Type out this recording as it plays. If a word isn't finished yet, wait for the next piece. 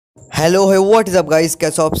Hello है what is up guys,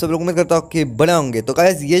 कैसे हो आप सब लोग। उम्मीद करता हूँ कि बड़े होंगे। तो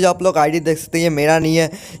गाइस ये जो आप लोग आईडी देख सकते हैं ये मेरा नहीं है।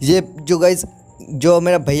 ये जो गाइस जो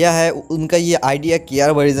मेरा भैया है उनका ये आईडी है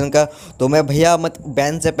केआर वर्जन का। तो मैं भैया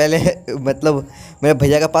बैन से पहले मतलब मेरे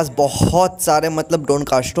भैया के पास बहुत सारे डोन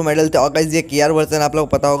कास्टो मेडल थे। और गाइस ये केआर वर्जन आप लोग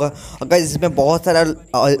को पता होगा। और गाइस इसमें बहुत सारा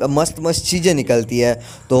मस्त मस्त चीज़ें निकलती है।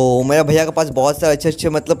 तो मेरे भैया के पास बहुत सारे अच्छे अच्छे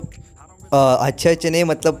अच्छे अच्छे नहीं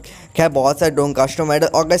खैर बहुत सारे डोन कास्टो मेडल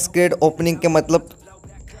और गाइस क्रेट ओपनिंग के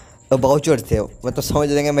बाउचर थे। समझ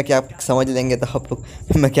लेंगे मैं क्या समझ लेंगे तो आप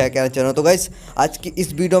लोग मैं क्या कहना चाह रहा हूँ। तो गाइस आज की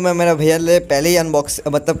इस वीडियो में मेरा भैया ने पहले ही अनबॉक्स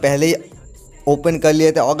पहले ही ओपन कर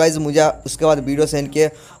लिए थे। और गाइस मुझे उसके बाद वीडियो सेंड किए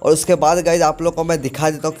और उसके बाद गाइस आप लोग को मैं दिखा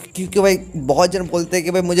देता हूँ, क्योंकि भाई बहुत जन बोलते हैं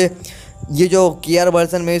कि भाई मुझे ये जो केआर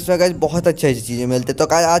वर्जन में इसमें गाइस बहुत अच्छी अच्छी चीज़ें मिलती है। तो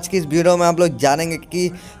गाइस आज की इस वीडियो में आप लोग जानेंगे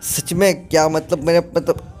कि सच में क्या मेरे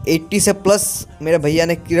 80 से प्लस मेरे भैया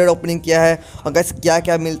ने क्रेट ओपनिंग किया है। और गाइस क्या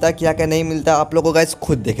क्या मिलता है क्या क्या नहीं मिलता आप लोग को गाइस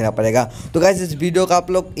खुद देखना पड़ेगा। तो गाइस इस वीडियो का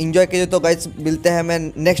आप लोग एंजॉय कीजिए। तो गाइस मिलते हैं मैं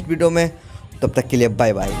नेक्स्ट वीडियो में, तब तक के लिए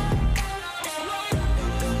bye bye.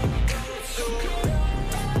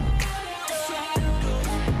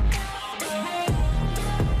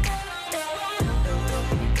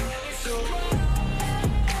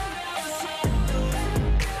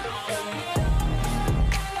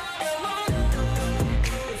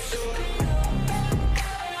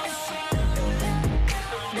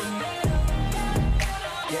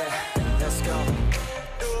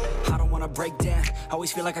 Break down,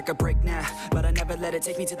 always feel like I could break now, but I never let it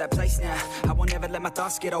take me to that place now. I won't ever let my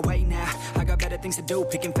thoughts get away now. I got better things to do,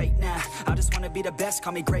 picking fate now. I just wanna be the best,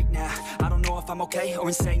 call me great now. I don't know if I'm okay or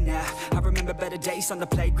insane now. I remember better days on the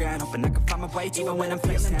playground, hoping I can find my way even when I'm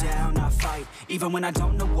feeling down. I fight, even when I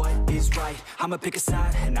don't know what is right. I'ma pick a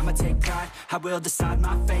side, and I'ma take pride. I will decide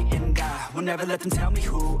my fate, and I will never let them tell me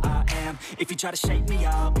who I am. If you try to shake me,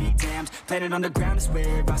 I'll be damned. Planet on the ground is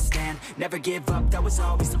where I stand. Never give up, that was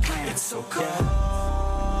always the plan. It's so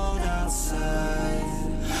cold outside,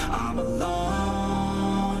 I'm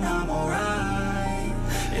alone, I'm alright.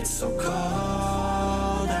 It's so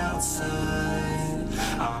cold outside,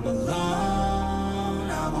 I'm alone,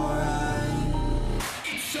 I'm alright.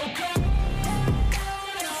 It's so cold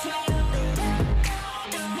outside,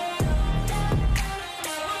 I'm alone,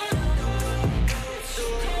 it's so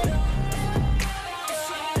cold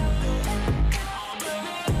outside, I'm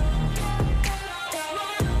alone.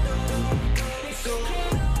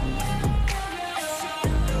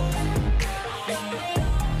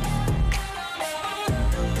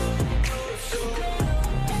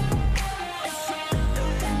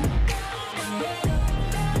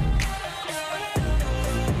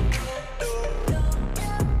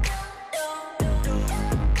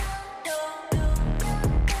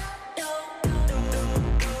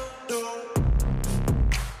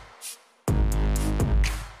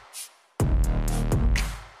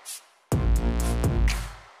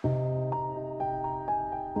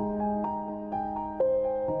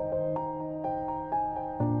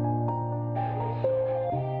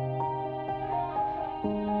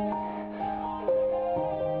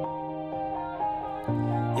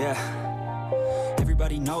 Yeah.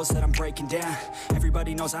 Everybody knows that I'm breaking down.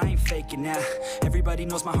 Everybody knows I ain't faking now. Everybody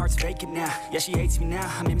knows my heart's vacant now. Yeah, she hates me now,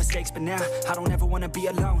 I made mistakes, but now I don't ever wanna be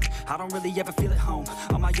alone. I don't really ever feel at home.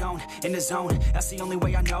 On my own, in the zone, that's the only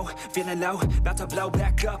way I know. Feeling low, about to blow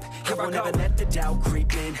back up. Here I won't ever let the doubt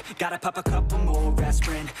creep in. Gotta pop a couple more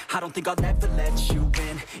aspirin. I don't think I'll ever let you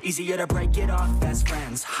in. Easier to break it off best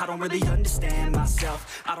friends. I don't really understand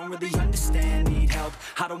myself. I don't really understand, need help.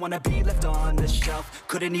 I don't wanna be left on the shelf.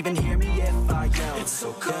 Couldn't even hear me if I yelled. It's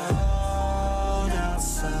so cold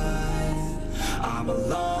outside, I'm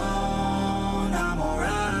alone, I'm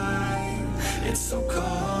alright. It's so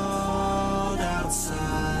cold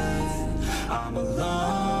outside, I'm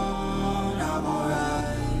alone, I'm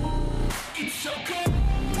alright. It's so cold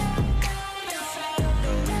outside,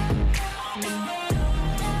 I'm alone,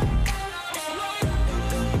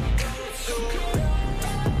 it's so cold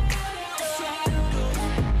outside, I'm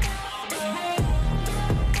alone.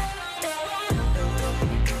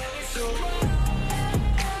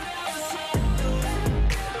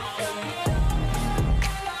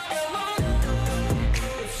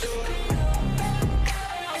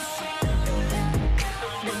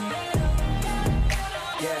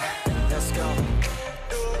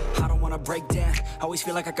 Break down, always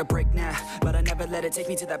feel like I could break now, but I never let it take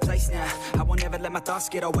me to that place now. I won't ever let my thoughts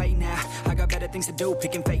get away now. I got better things to do,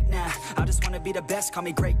 picking fate now. I just wanna be the best, call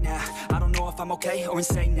me great now. I don't know if I'm okay or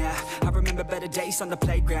insane now. I remember better days on the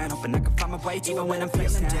playground, hoping I can find my way even when I'm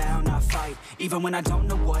feeling down. I fight, even when I don't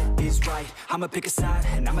know what is right. I'ma pick a side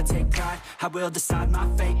and I'ma take pride. I will decide my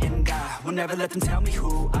fate and I will never let them tell me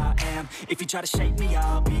who I am. If you try to shake me,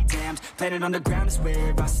 I'll be damned. Planet on the ground is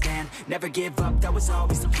where I stand. Never give up, that was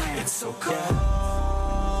always the plan. It's so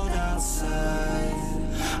cold outside,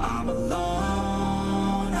 I'm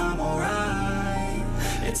alone, I'm alright.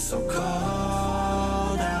 It's so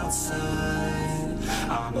cold outside,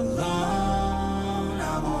 I'm alone,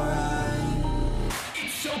 I'm alright.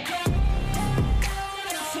 It's so cold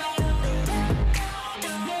outside, I'm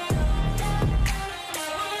alone.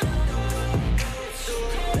 It's so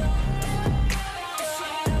cold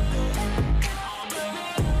outside, I'm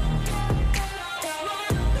alone.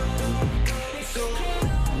 It's so cold.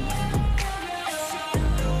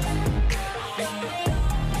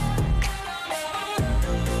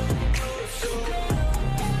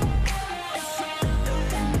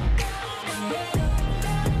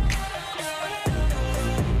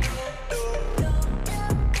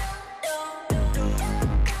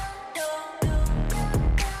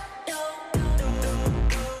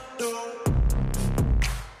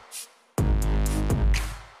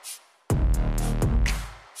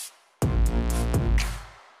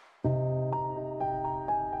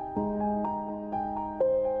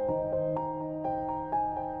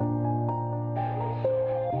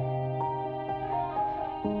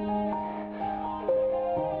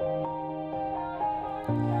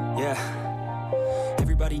 Yeah,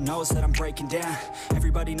 everybody knows that I'm breaking down.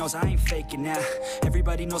 Everybody knows I ain't faking now.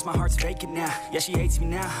 Everybody knows my heart's vacant now. Yeah, she hates me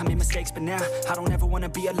now, I made mistakes, but now I don't ever wanna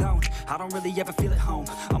be alone. I don't really ever feel at home,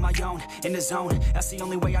 on my own, in the zone. That's the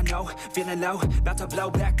only way I know, feeling low, about to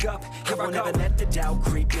blow back up. Here I won't ever let the doubt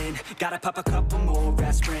creep in. Gotta pop a couple more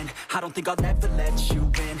aspirin. I don't think I'll ever let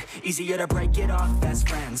you in. Easier to break it off best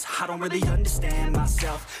friends. I don't really understand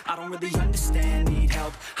myself, I don't really understand, need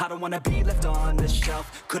help. I don't wanna be left on the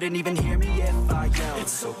shelf. Couldn't even hear me if I yelled.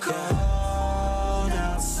 It's so cold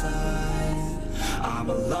outside, I'm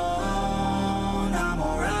alone, I'm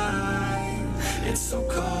alright. It's so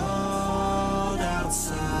cold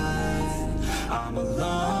outside, I'm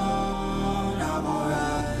alone, I'm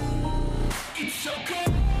alright. It's so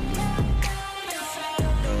cold outside,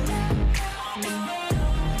 I'm alone.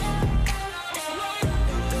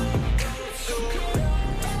 It's so cold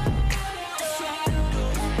outside,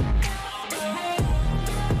 I'm alone.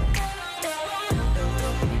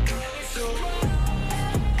 It's so cold.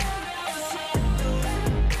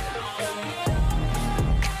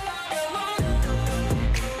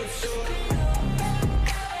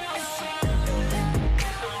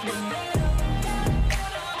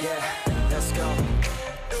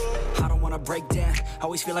 Break down,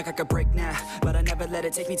 always feel like I could break now, but I never let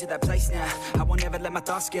it take me to that place now. I won't ever let my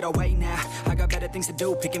thoughts get away now. I got better things to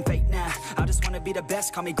do, picking fate now. I just wanna be the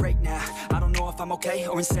best, call me great now. I don't know if I'm okay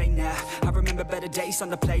or insane now. I remember better days on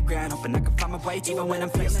the playground, hoping I can find my way even when I'm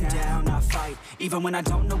feeling down. I fight, even when I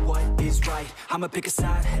don't know what is right. I'ma pick a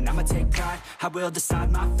side and I'ma take pride. I will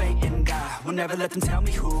decide my fate and I will never let them tell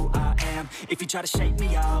me who I am. If you try to shake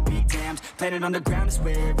me, I'll be damned. Planet on the ground is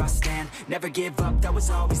where I stand. Never give up, that was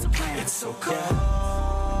always the plan. It's so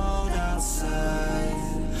cold outside,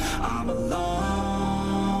 I'm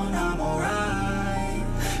alone, I'm alright.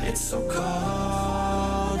 It's so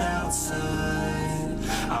cold outside,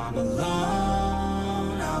 I'm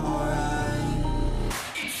alone, I'm alright.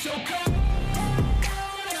 It's so cold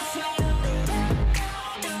outside,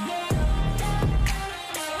 I'm alone.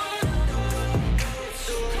 It's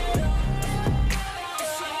so cold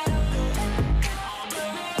outside, I'm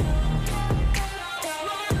alone.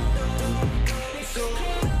 It's so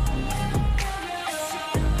cold.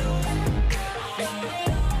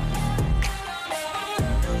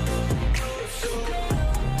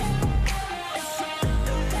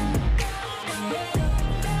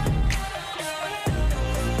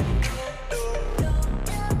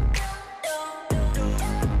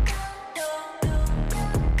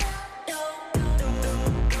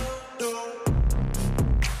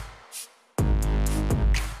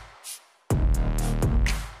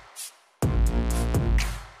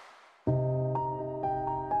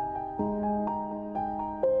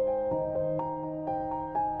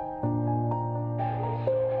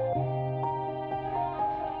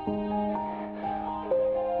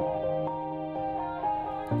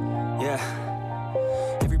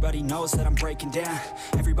 knows that I'm breaking down.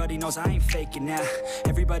 Everybody knows I ain't faking now.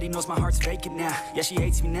 Everybody knows my heart's vacant now. Yeah, she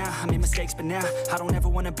hates me now, I made mistakes, but now I don't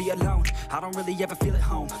ever wanna be alone. I don't really ever feel at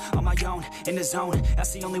home, on my own, in the zone.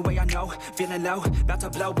 That's the only way I know, feeling low, about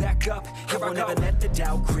to blow back up. Here I won't ever let the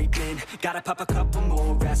doubt creep in. Gotta pop a couple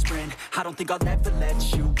more aspirin. I don't think I'll ever let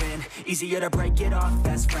you in. Easier to break it off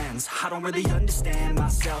best friends. I don't really understand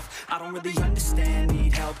myself, I don't really understand,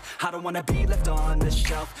 need help. I don't wanna be left on the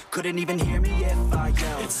shelf. Couldn't even hear me if I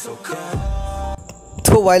yelled. It's so cold.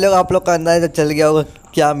 तो भाई लोग आप लोग का अंदाजा तो चल गया होगा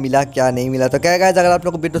क्या मिला क्या नहीं मिला। तो क्या गाइस, अगर आप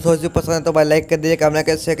लोग को वीडियो थोड़ी सी पसंद है तो भाई लाइक कर दीजिए, कमेंट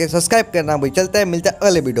कर शेयर कर सब्सक्राइब करना। भाई चलते हैं, मिलते हैं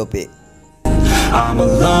अगले वीडियो पे। I'm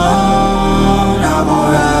alone, I'm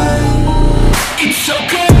alright.